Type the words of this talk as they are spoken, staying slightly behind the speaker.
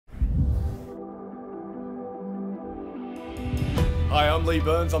Hi, I'm Lee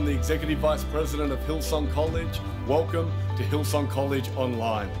Burns. I'm the Executive Vice President of Hillsong College. Welcome to Hillsong College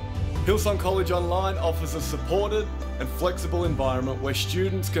Online. Hillsong College Online offers a supported and flexible environment where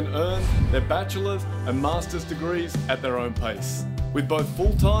students can earn their bachelor's and master's degrees at their own pace. With both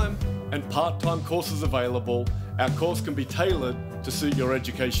full-time and part-time courses available, our course can be tailored to suit your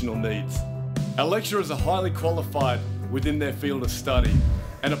educational needs. Our lecturers are highly qualified within their field of study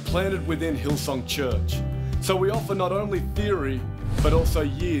and are planted within Hillsong Church. So we offer not only theory, but also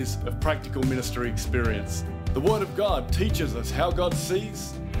years of practical ministry experience. The Word of God teaches us how God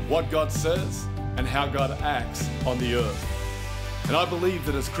sees, what God says, and how God acts on the earth. And I believe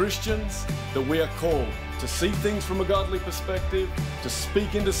that as Christians, that we are called to see things from a godly perspective, to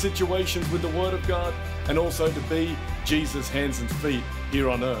speak into situations with the Word of God, and also to be Jesus' hands and feet here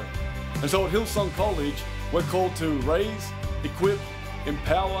on earth. And so at Hillsong College, we're called to raise, equip,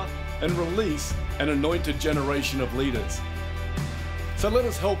 empower, and release an anointed generation of leaders. So let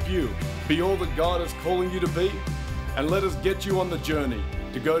us help you be all that God is calling you to be, and let us get you on the journey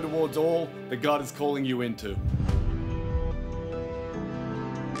to go towards all that God is calling you into.